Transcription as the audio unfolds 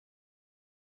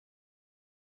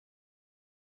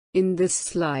In this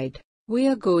slide, we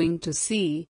are going to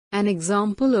see an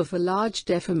example of a large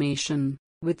deformation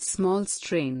with small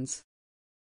strains.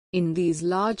 In these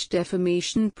large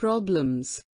deformation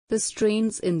problems, the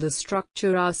strains in the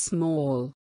structure are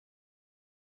small.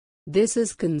 This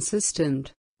is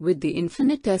consistent with the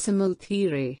infinitesimal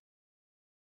theory.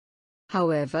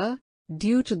 However,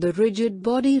 due to the rigid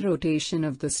body rotation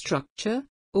of the structure,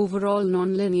 overall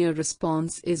nonlinear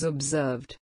response is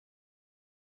observed.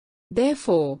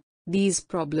 Therefore, these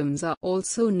problems are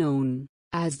also known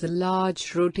as the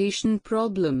large rotation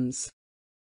problems.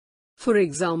 For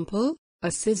example,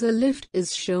 a scissor lift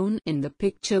is shown in the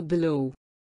picture below.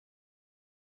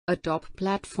 A top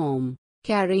platform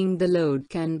carrying the load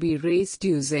can be raised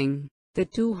using the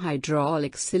two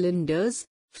hydraulic cylinders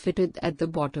fitted at the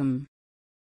bottom.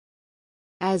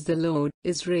 As the load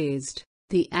is raised,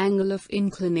 the angle of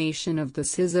inclination of the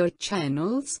scissor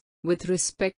channels with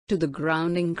respect to the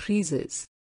ground increases.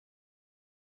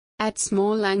 At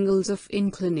small angles of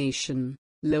inclination,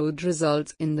 load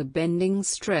results in the bending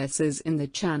stresses in the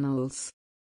channels.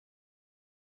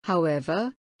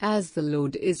 However, as the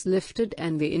load is lifted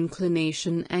and the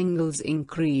inclination angles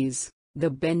increase,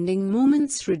 the bending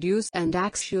moments reduce and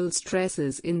axial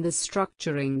stresses in the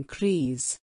structure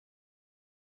increase.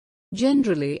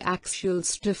 Generally, axial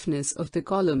stiffness of the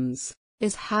columns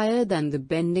is higher than the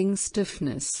bending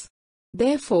stiffness.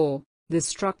 Therefore, the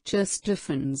structure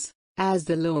stiffens as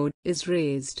the load is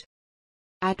raised.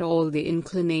 At all the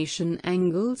inclination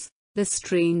angles, the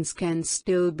strains can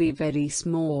still be very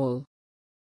small.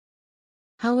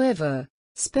 However,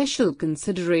 special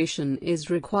consideration is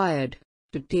required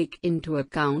to take into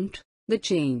account the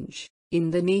change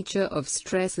in the nature of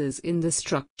stresses in the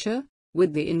structure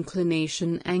with the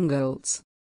inclination angles.